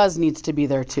the because needs to be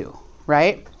there too,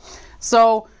 right?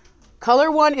 So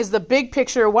color 1 is the big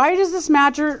picture. Why does this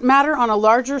matter on a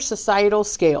larger societal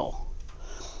scale?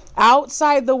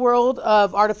 Outside the world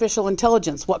of artificial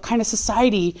intelligence, what kind of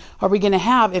society are we going to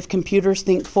have if computers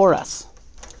think for us,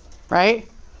 right?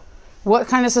 What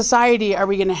kind of society are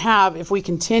we going to have if we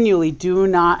continually do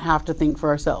not have to think for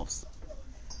ourselves?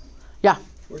 Yeah?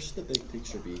 Where should the big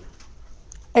picture be?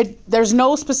 There's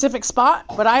no specific spot,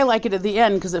 but I like it at the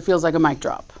end because it feels like a mic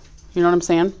drop. You know what I'm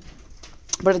saying?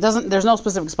 But it doesn't, there's no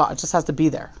specific spot. It just has to be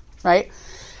there, right?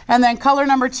 And then color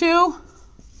number 2,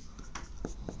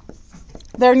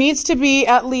 there needs to be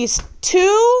at least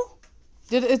 2.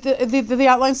 Did the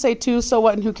outline say 2, so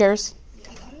what and who cares?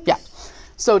 Yeah.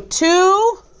 So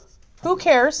 2, who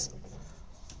cares?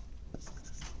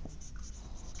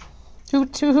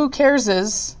 Who cares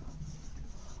is...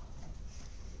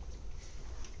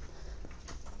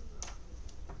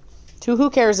 To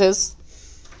who cares is,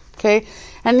 okay?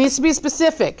 And it needs to be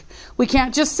specific. We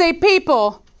can't just say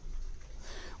people.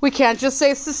 We can't just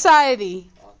say society.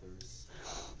 Authors.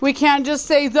 We can't just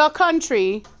say the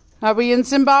country. Are we in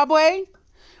Zimbabwe?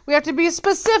 We have to be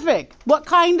specific. What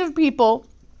kind of people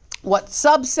what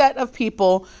subset of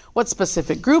people, what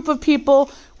specific group of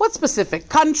people, what specific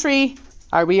country.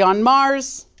 Are we on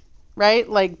Mars? Right?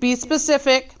 Like, be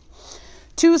specific.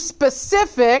 To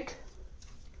specific,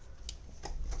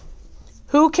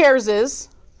 who cares is,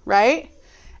 right?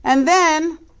 And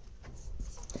then,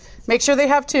 make sure they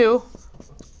have two.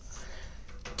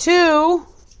 To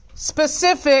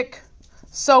specific,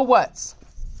 so what's.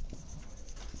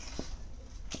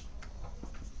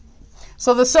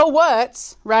 So the so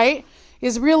what's, right,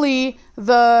 is really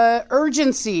the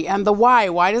urgency and the why.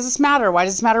 Why does this matter? Why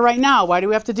does this matter right now? Why do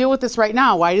we have to deal with this right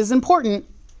now? Why is it important?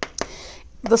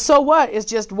 The so what is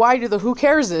just why do the who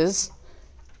cares is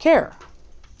care.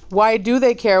 Why do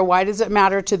they care? Why does it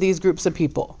matter to these groups of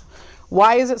people?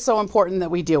 Why is it so important that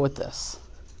we deal with this?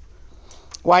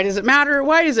 Why does it matter?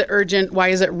 Why is it urgent? Why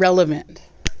is it relevant?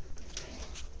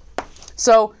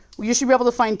 So you should be able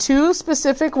to find two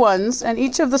specific ones, and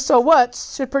each of the so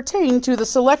whats should pertain to the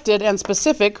selected and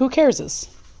specific who careses.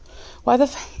 Why the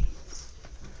face?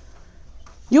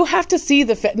 You'll have to see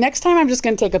the face. Next time I'm just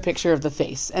going to take a picture of the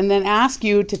face and then ask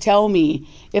you to tell me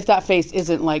if that face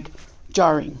isn't like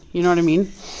jarring. You know what I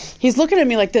mean? He's looking at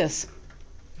me like this.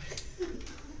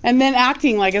 And then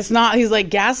acting like it's not, he's like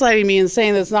gaslighting me and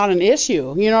saying that it's not an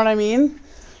issue. You know what I mean?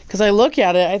 Because I look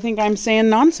at it, I think I'm saying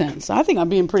nonsense. I think I'm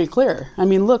being pretty clear. I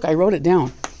mean, look, I wrote it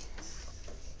down.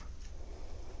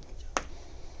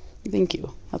 Thank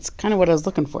you. That's kind of what I was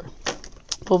looking for.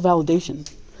 Full validation.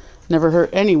 Never hurt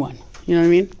anyone. You know what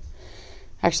I mean?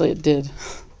 Actually, it did.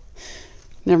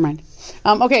 Never mind.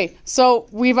 Okay, so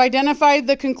we've identified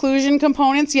the conclusion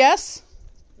components, yes?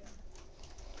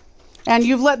 And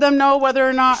you've let them know whether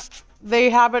or not they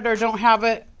have it or don't have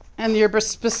it. And you're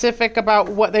specific about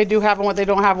what they do have and what they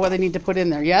don't have, what they need to put in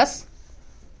there. Yes?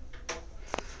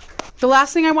 The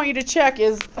last thing I want you to check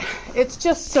is it's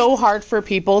just so hard for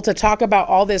people to talk about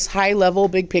all this high-level,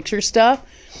 big picture stuff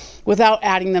without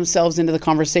adding themselves into the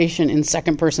conversation in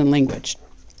second-person language.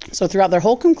 So throughout their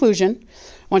whole conclusion,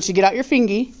 once you get out your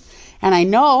fingy, and I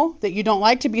know that you don't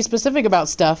like to be specific about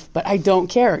stuff, but I don't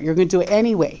care. You're going to do it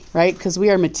anyway, right? Because we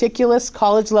are meticulous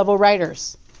college-level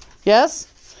writers. Yes?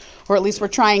 Or at least we're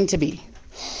trying to be.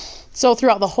 So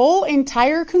throughout the whole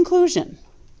entire conclusion,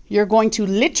 you're going to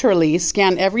literally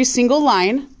scan every single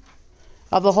line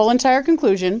of the whole entire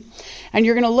conclusion, and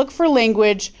you're going to look for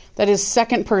language that is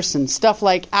second person. Stuff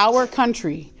like our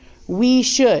country, we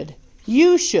should,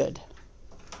 you should,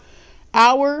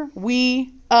 our,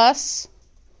 we, us.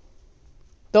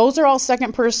 Those are all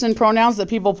second person pronouns that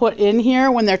people put in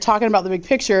here when they're talking about the big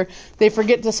picture. They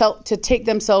forget to take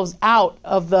themselves out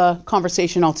of the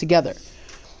conversation altogether.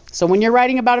 So when you're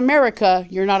writing about America,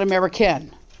 you're not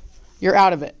American. You're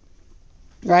out of it,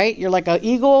 right? You're like an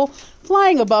eagle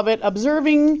flying above it,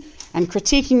 observing and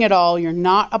critiquing it all. You're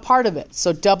not a part of it.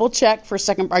 So double check for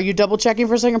second. Are you double checking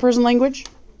for second person language?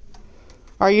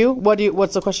 Are you?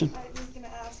 What's the question? I was going to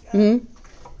ask,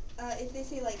 if they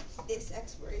say like this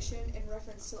exploration in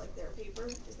reference to like their paper,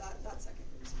 is that second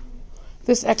person?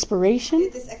 This expiration?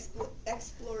 This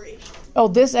exploration. Oh,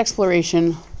 this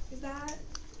exploration. Is that?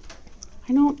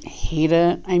 I don't hate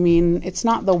it. I mean, it's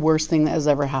not the worst thing that has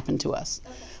ever happened to us.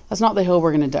 Okay. That's not the hill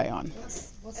we're going to die on.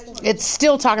 It's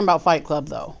still talking about Fight Club,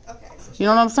 though. Okay. You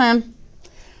know what I'm saying?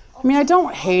 I mean, I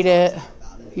don't hate it.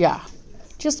 Yeah.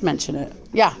 Just mention it.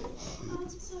 Yeah.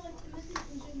 So, like, in the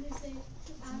conclusion, they say,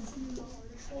 ask in the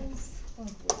articles,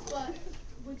 but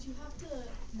would you have to,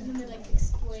 and then they, like,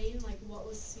 explain, like, what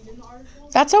was seen in the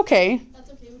articles? That's okay. That's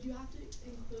okay. Would you have to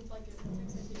include, like, a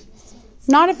text citation sentence?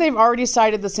 Not if they've already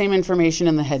cited the same information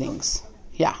in the headings.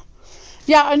 Yeah.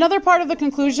 Yeah, another part of the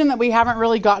conclusion that we haven't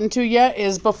really gotten to yet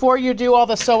is before you do all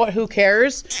the so what, who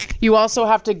cares, you also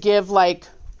have to give, like,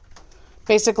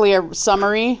 basically a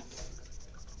summary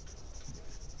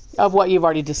of what you've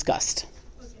already discussed.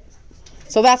 Okay.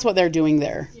 So that's what they're doing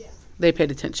there. Yeah. They paid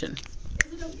attention.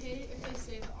 Is it okay if they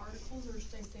say the articles, or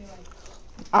should they say,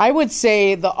 like... I would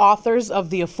say the authors of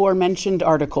the aforementioned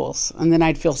articles, and then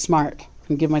I'd feel smart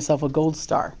and give myself a gold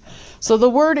star. So the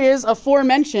word is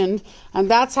aforementioned,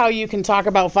 and that's how you can talk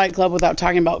about Fight Club without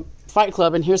talking about Fight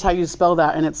Club, and here's how you spell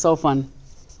that, and it's so fun.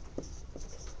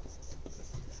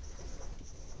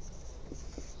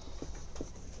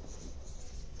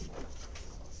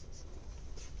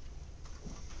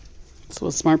 That's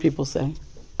what smart people say,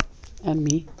 and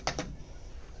me.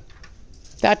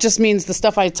 That just means the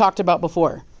stuff I talked about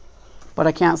before, but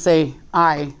I can't say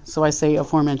I, so I say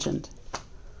aforementioned.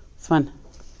 It's fun.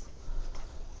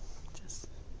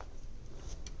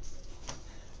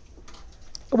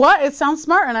 What? It sounds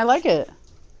smart and I like it.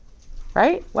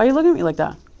 Right? Why are you looking at me like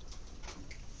that?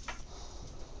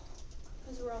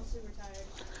 Because we're all super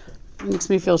tired. It makes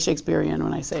me feel Shakespearean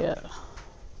when I say it.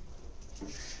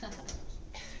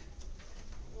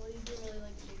 Well, you do really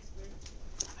like Shakespeare.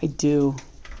 I do.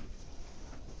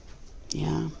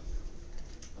 Yeah.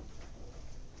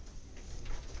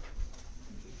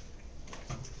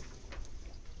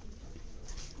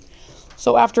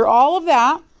 So after all of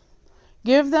that,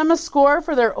 give them a score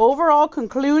for their overall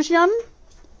conclusion.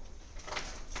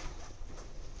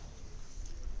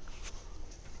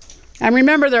 And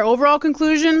remember, their overall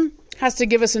conclusion has to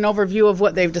give us an overview of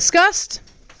what they've discussed.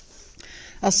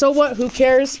 A so what, who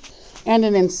cares, and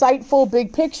an insightful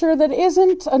big picture that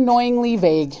isn't annoyingly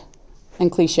vague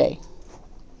and cliche.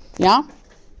 Yeah?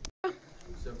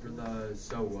 So for the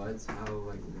so what's, how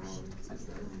like long is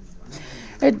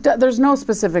that? There's no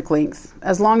specific length.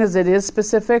 As long as it is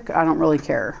specific, I don't really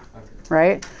care. Okay.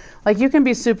 Right? Like you can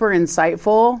be super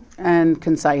insightful and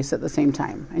concise at the same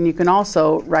time. And you can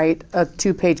also write a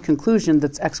 2-page conclusion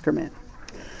that's excrement.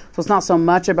 So it's not so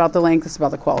much about the length, it's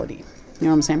about the quality. You know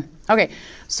what I'm saying?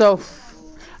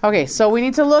 Okay, so we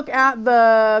need to look at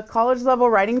the college level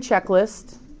writing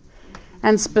checklist.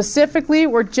 And specifically,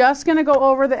 we're just going to go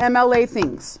over the MLA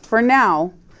things for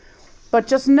now. But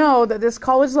just know that this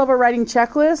college level writing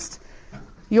checklist,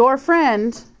 your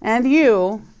friend and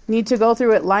you need to go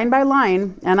through it line by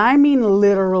line. And I mean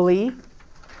literally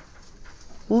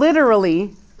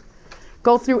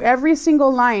go through every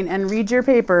single line and read your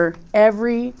paper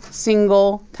every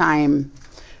single time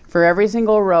for every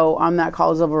single row on that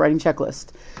college level writing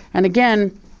checklist. And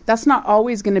again, that's not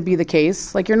always going to be the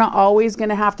case. Like you're not always going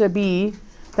to have to be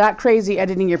that crazy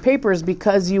editing your papers,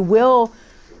 because you will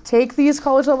take these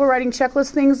college level writing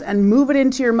checklist things and move it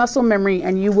into your muscle memory,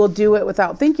 and you will do it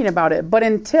without thinking about it. But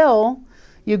until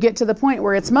you get to the point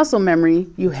where it's muscle memory,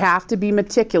 you have to be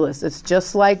meticulous. It's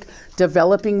just like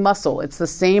developing muscle. It's the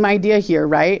same idea here,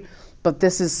 right? But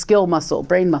this is skill muscle,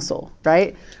 brain muscle,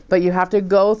 right? But you have to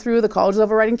go through the college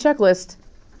level writing checklist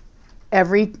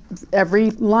every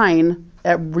line,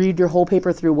 read your whole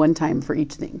paper through one time for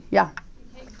each thing. Yeah.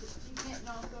 You can't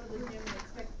not go to the gym and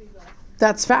expect to be back.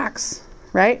 That's facts,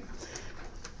 right?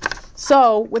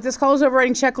 So with this college level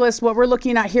writing checklist, what we're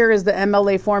looking at here is the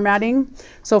MLA formatting.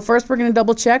 So first we're going to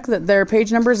double check that their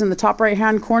page numbers in the top right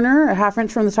hand corner, a 1/2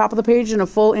 inch from the top of the page and a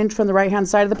full inch from the right hand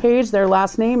side of the page. Their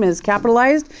last name is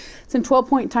capitalized. It's in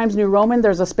 12-point Times New Roman.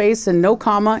 There's a space and no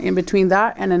comma in between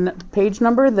that and a page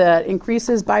number that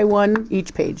increases by 1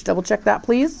 each page. Double check that,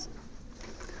 please.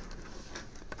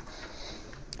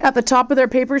 At the top of their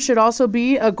paper should also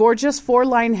be a gorgeous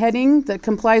 4-line heading that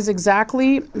complies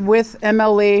exactly with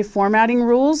MLA formatting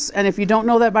rules. And if you don't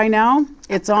know that by now,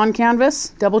 it's on Canvas.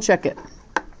 Double check it.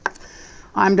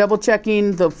 I'm double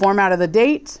checking the format of the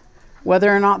date,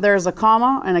 whether or not there's a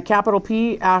comma and a capital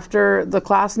P after the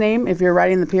class name if you're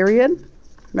writing the period,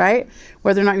 right?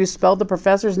 Whether or not you spelled the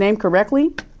professor's name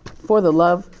correctly, for the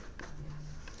love,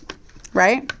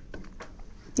 right?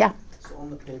 Yeah. So on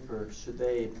the paper,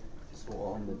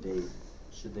 on the date,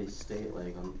 should they state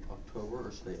like on October,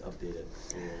 or should they update it?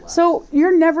 So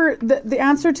you're never, the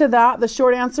answer to that, the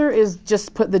short answer is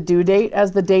just put the due date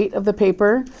as the date of the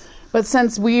paper. But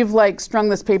since we've like strung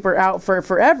this paper out for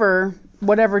forever,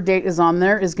 whatever date is on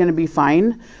there is going to be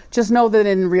fine. Just know that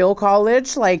in real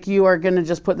college, like you are going to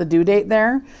just put the due date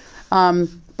there.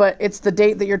 But it's the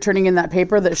date that you're turning in that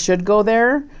paper that should go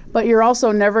there. But you're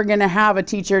also never going to have a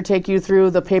teacher take you through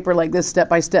the paper like this step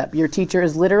by step. Your teacher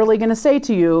is literally going to say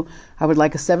to you, I would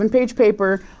like a 7-page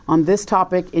paper on this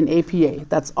topic in APA.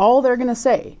 That's all they're going to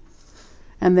say.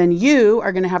 And then you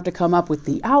are going to have to come up with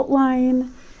the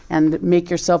outline and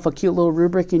make yourself a cute little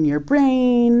rubric in your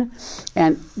brain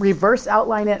and reverse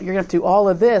outline it. You're going to have to do all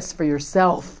of this for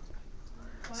yourself.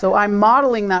 So I'm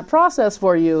modeling that process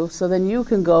for you so then you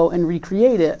can go and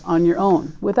recreate it on your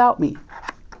own without me.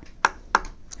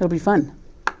 It'll be fun.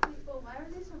 But why are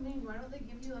they so mean? Why don't they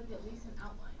give you like at least an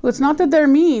outline? Well, it's not that they're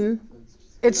mean.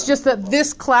 It's just that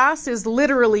this class is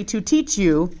literally to teach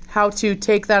you how to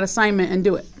take that assignment and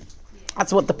do it.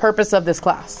 That's what the purpose of this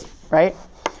class, right?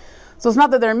 So it's not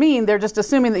that they're mean. They're just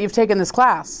assuming that you've taken this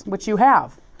class, which you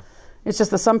have. It's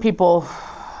just that some people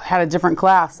had a different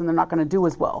class and they're not going to do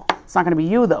as well. It's not going to be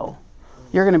you, though.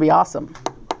 You're going to be awesome.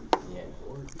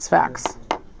 It's facts.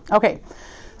 Okay,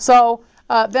 so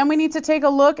then we need to take a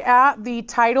look at the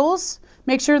titles.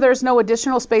 Make sure there's no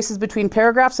additional spaces between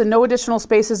paragraphs and no additional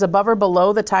spaces above or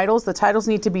below the titles. The titles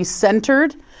need to be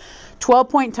centered.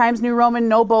 12-point Times New Roman,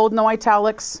 no bold, no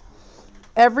italics.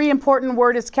 Every important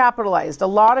word is capitalized. A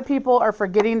lot of people are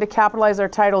forgetting to capitalize their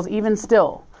titles even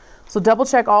still. So double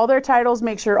check all their titles.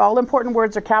 Make sure all important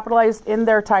words are capitalized in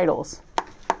their titles.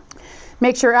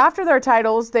 Make sure after their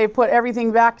titles, they put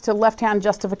everything back to left-hand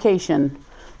justification.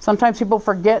 Sometimes people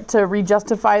forget to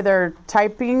re-justify their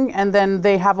typing and then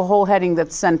they have a whole heading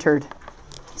that's centered.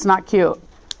 It's not cute.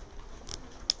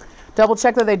 Double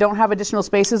check that they don't have additional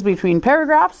spaces between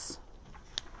paragraphs.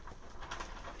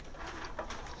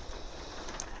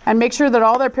 And make sure that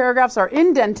all their paragraphs are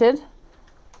indented.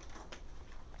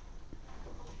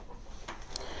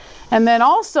 And then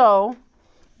also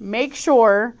make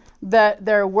sure that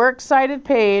their works cited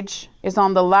page is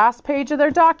on the last page of their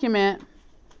document.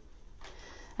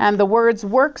 And the words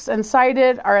works and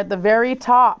cited are at the very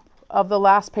top of the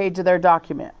last page of their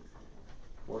document.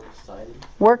 Works cited?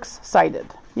 Works cited.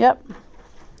 Yep.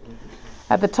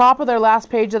 At the top of their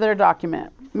last page of their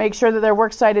document. Make sure that their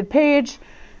works cited page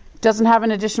doesn't have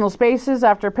an additional spaces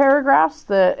after paragraphs,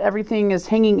 that everything is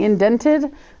hanging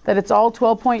indented, that it's all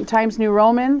 12-point Times New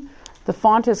Roman, the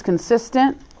font is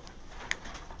consistent.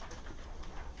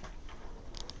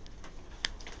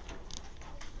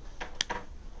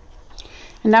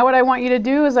 And now what I want you to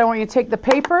do is I want you to take the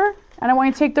paper and I want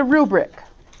you to take the rubric.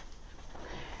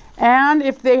 And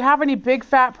if they have any big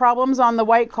fat problems on the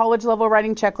white college level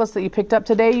writing checklist that you picked up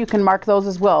today, you can mark those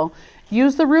as well.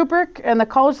 Use the rubric and the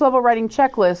college level writing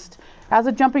checklist as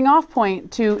a jumping off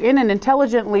point to, in an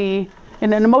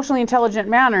emotionally intelligent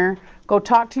manner, go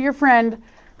talk to your friend,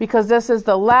 because this is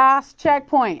the last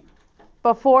checkpoint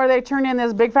before they turn in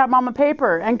this big fat mama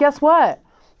paper. And guess what?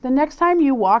 The next time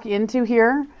you walk into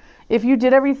here, if you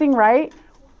did everything right,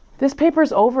 this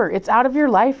paper's over. It's out of your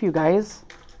life, you guys.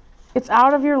 It's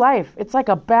out of your life. It's like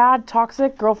a bad,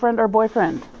 toxic girlfriend or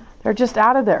boyfriend. They're just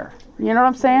out of there. You know what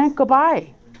I'm saying?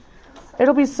 Goodbye.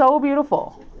 It'll be so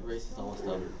beautiful. The race is almost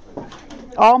done.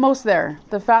 Almost there.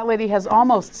 The fat lady has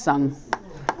almost sung.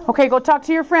 Okay, go talk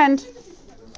to your friend.